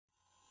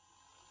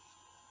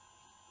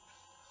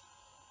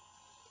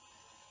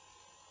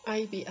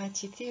IB IT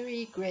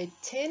Theory, Grade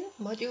 10,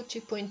 Module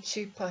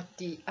 2.2, Part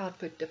D,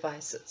 Output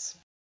Devices.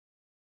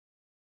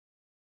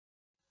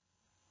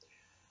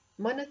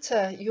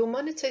 Monitor. Your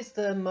monitor is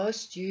the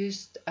most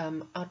used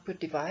output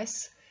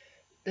device.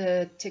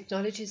 The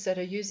technologies that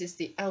are used is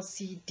the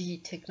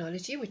LCD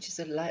technology, which is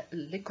a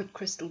liquid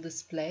crystal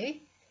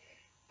display.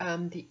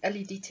 The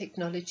LED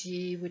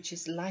technology, which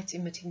is light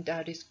emitting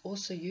diode, is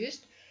also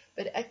used.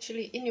 But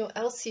actually in your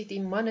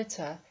LCD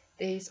monitor,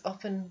 there is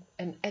often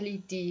an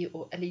LED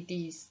or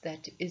LEDs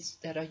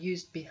that are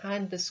used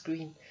behind the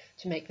screen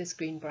to make the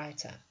screen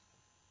brighter.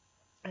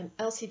 And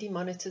LCD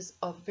monitors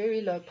are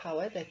very low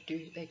power,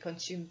 they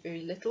consume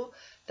very little.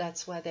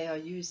 That's why they are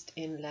used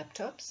in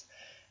laptops.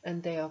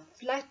 And they are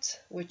flat,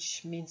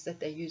 which means that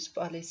they use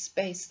far less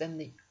space than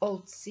the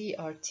old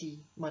CRT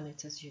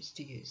monitors used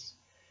to use.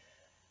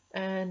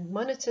 And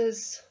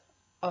monitors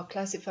are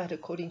classified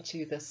according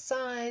to the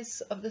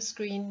size of the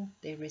screen,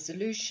 their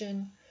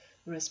resolution,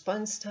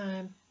 response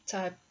time,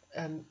 type,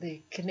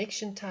 the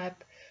connection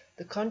type,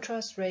 the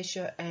contrast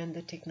ratio, and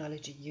the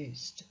technology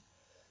used.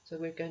 So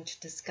we're going to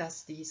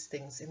discuss these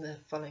things in the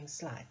following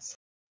slides.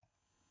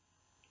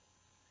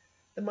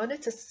 The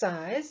monitor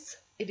size,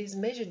 it is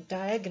measured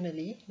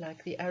diagonally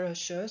like the arrow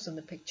shows on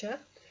the picture.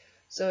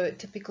 So a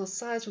typical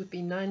size would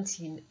be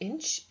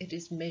 19-inch. It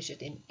is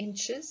measured in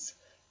inches.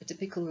 A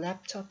typical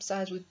laptop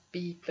size would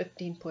be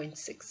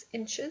 15.6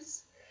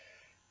 inches.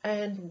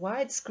 And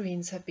wide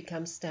screens have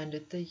become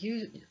standard.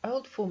 The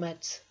old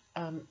format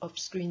of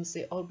screens,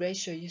 the old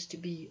ratio used to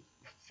be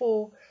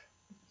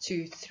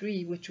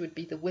 4:3, which would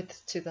be the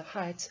width to the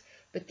height.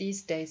 But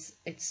these days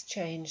it's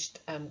changed.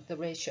 The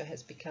ratio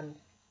has become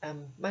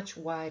much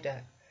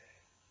wider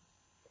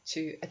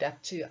to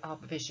adapt to our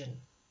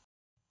vision.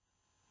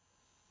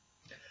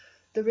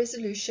 The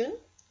resolution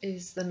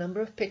is the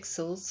number of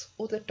pixels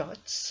or the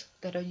dots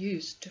that are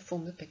used to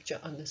form the picture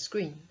on the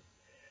screen.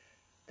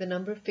 The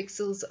number of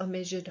pixels are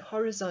measured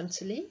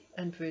horizontally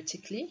and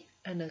vertically,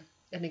 and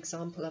an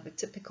example of a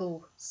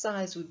typical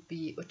size would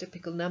be, or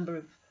typical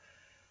number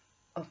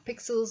of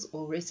pixels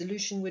or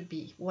resolution would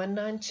be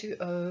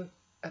 1920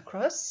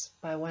 across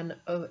by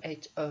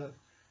 1080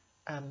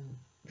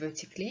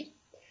 vertically.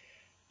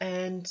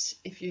 And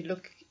if you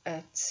look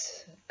at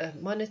a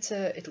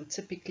monitor, it will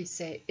typically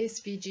say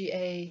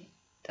SVGA,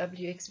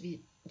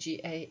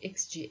 WXVGA,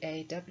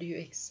 XGA,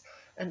 WX,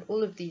 and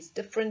all of these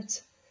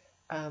different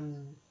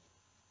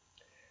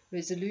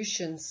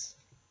resolutions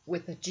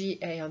with a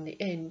GA on the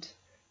end.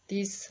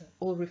 These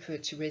all refer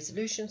to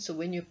resolution. So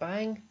when you're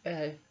buying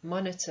a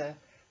monitor,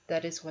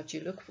 that is what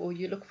you look for.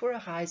 You look for a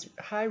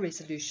high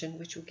resolution,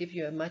 which will give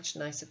you a much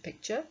nicer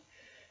picture.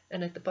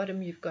 And at the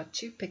bottom you've got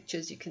two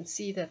pictures. You can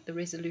see that the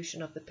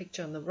resolution of the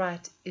picture on the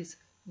right is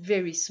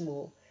very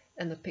small,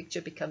 and the picture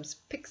becomes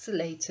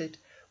pixelated,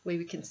 where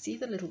we can see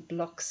the little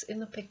blocks in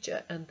the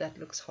picture, and that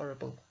looks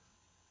horrible.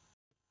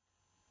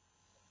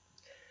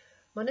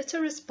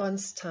 Monitor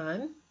response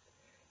time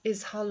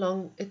is how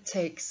long it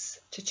takes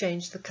to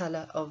change the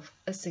color of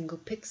a single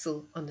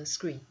pixel on the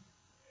screen.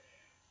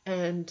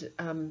 And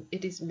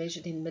it is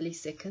measured in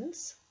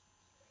milliseconds.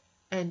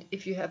 And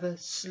if you have a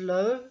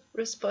slow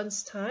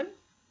response time,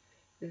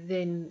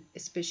 then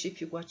especially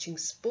if you're watching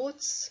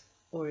sports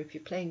or if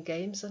you're playing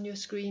games on your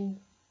screen,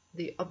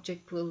 the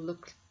object will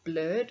look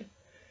blurred.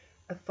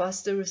 A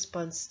faster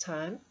response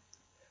time,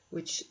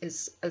 which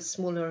is a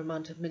smaller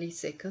amount of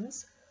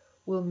milliseconds,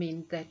 will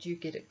mean that you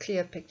get a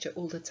clear picture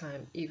all the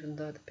time, even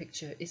though the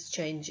picture is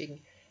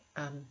changing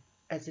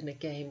as in a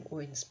game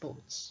or in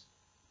sports.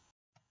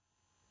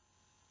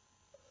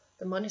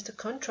 The monitor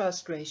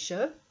contrast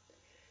ratio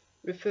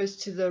refers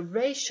to the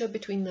ratio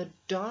between the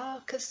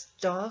darkest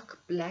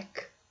dark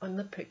black on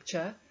the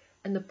picture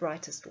and the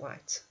brightest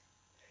white.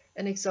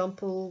 An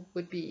example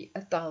would be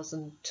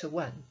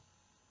 1000:1.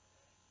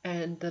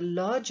 And the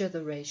larger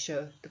the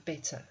ratio, the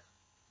better,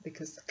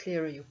 because the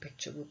clearer your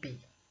picture will be.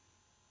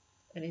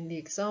 And in the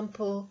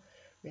example,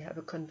 we have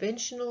a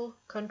conventional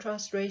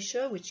contrast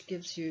ratio, which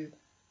gives you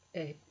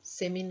a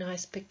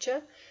semi-nice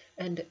picture,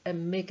 and a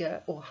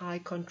mega or high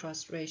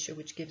contrast ratio,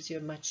 which gives you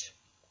a much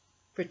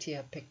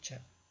prettier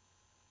picture.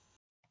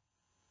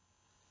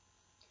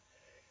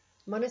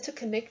 Monitor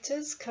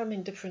connectors come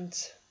in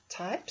different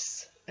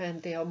types,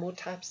 and there are more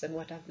types than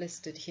what I've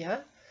listed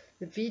here.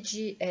 The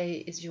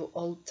VGA is your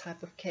old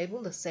type of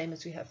cable, the same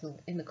as we have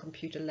in the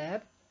computer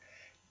lab.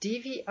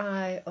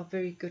 DVI are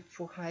very good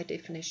for high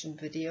definition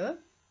video.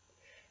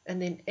 And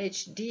then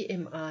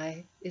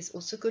HDMI is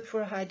also good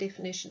for a high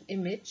definition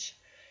image.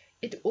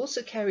 It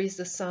also carries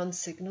the sound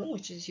signal,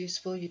 which is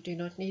useful. You do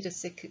not need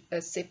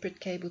a separate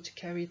cable to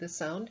carry the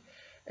sound.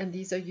 And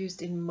these are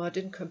used in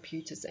modern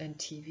computers and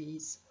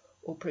TVs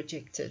or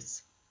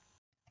projectors.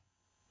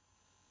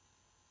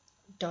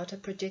 Data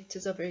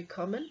projectors are very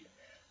common.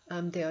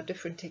 There are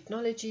different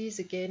technologies.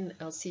 Again,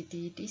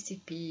 LCD,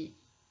 DCP,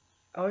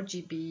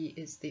 RGB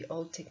is the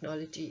old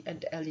technology,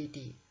 and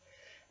LED.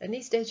 And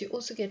these days you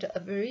also get a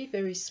very,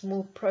 very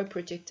small pro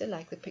projector,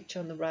 like the picture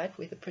on the right,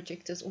 where the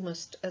projector is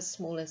almost as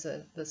small as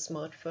the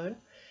smartphone.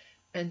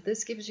 And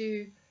this gives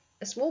you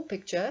a small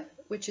picture,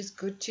 which is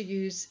good to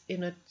use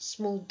in a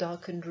small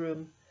darkened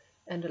room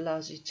and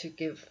allows you to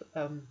give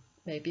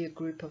maybe a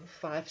group of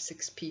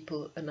 5-6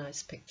 people a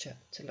nice picture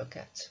to look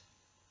at.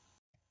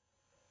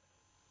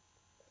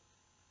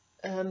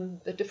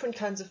 The different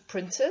kinds of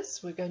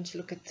printers, we're going to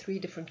look at 3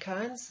 different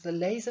kinds. The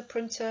laser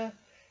printer,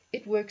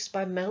 it works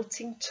by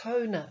melting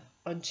toner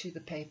onto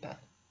the paper.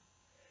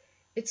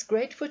 It's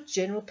great for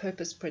general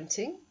purpose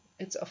printing.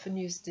 It's often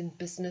used in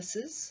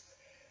businesses.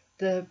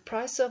 The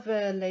price of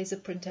a laser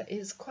printer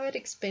is quite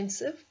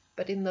expensive,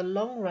 but in the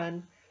long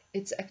run,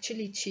 it's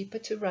actually cheaper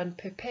to run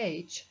per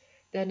page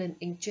than an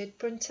inkjet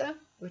printer,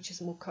 which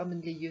is more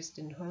commonly used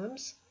in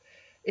homes.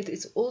 It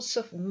is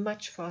also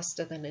much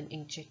faster than an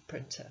inkjet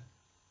printer.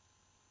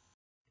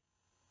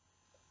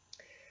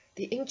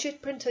 The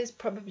inkjet printer is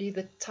probably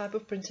the type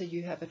of printer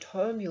you have at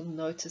home. You'll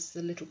notice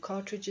the little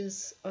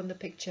cartridges on the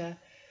picture,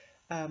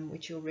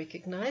 which you'll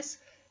recognize.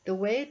 The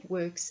way it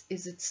works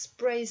is it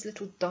sprays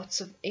little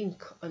dots of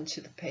ink onto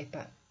the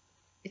paper.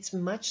 It's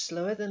much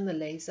slower than the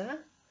laser.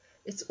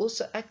 It's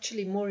also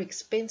actually more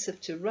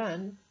expensive to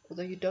run,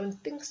 although you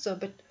don't think so,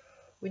 but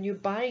when you're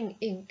buying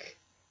ink,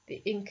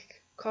 the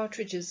ink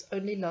cartridges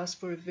only last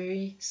for a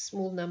very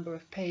small number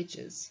of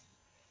pages.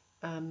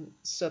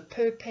 So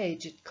per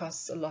page it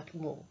costs a lot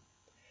more.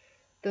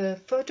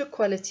 The photo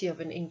quality of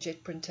an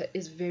inkjet printer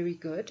is very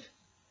good,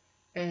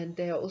 and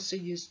they are also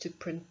used to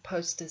print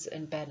posters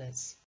and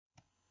banners.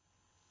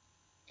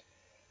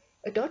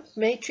 A dot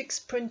matrix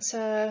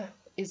printer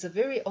is a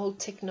very old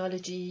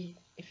technology.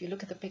 If you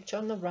look at the picture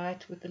on the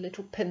right with the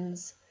little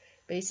pins,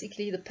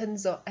 basically the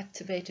pins are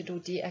activated or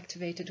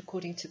deactivated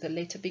according to the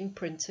letter being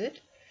printed,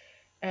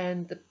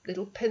 and the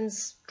little pins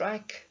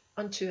strike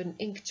onto an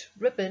inked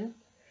ribbon,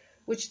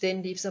 which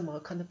then leaves a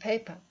mark on the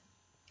paper.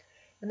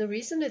 And the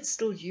reason it's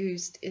still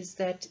used is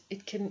that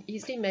it can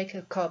easily make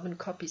a carbon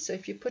copy. So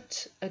if you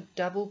put a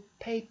double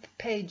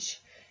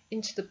page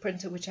into the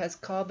printer which has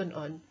carbon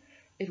on,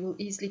 it will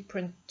easily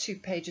print 2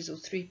 pages or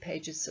 3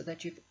 pages, so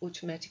that you've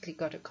automatically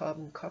got a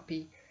carbon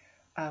copy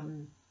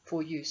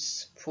for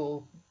use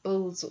for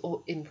bills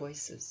or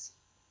invoices.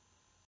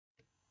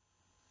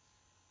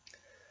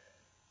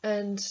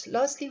 And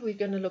lastly, we're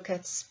going to look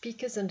at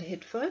speakers and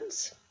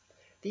headphones.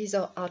 These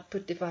are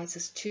output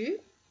devices too.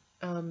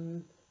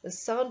 The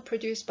sound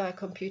produced by a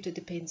computer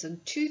depends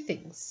on 2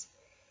 things.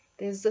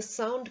 There's the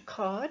sound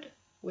card,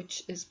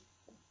 which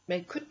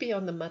could be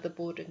on the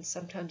motherboard, and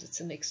sometimes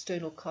it's an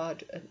external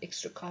card, an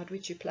extra card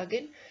which you plug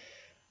in,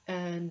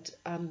 and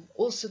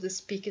also the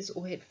speakers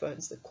or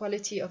headphones. The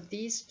quality of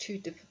these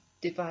 2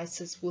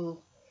 devices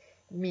will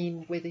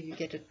mean whether you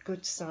get a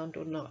good sound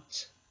or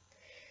not.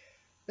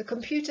 The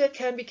computer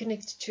can be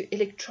connected to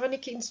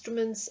electronic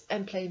instruments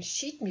and play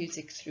sheet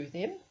music through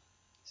them.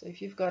 So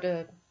if you've got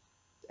a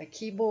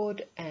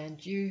keyboard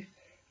and you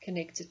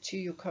connect it to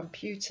your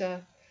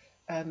computer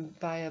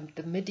via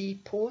the MIDI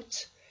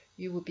port,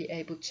 you will be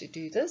able to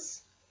do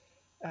this,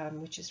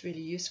 which is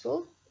really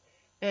useful.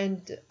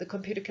 And the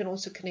computer can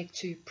also connect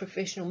to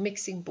professional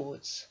mixing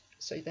boards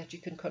so that you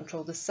can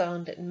control the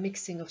sound and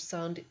mixing of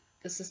sound.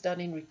 This is done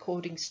in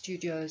recording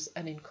studios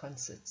and in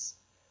concerts.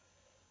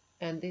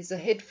 And there's a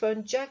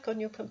headphone jack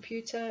on your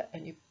computer,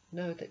 and you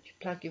know that you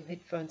plug your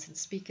headphones and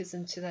speakers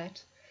into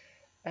that.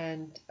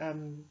 And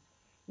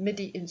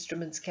MIDI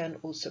instruments can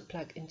also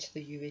plug into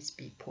the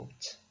USB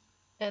port.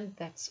 And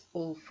that's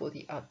all for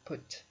the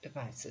output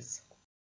devices.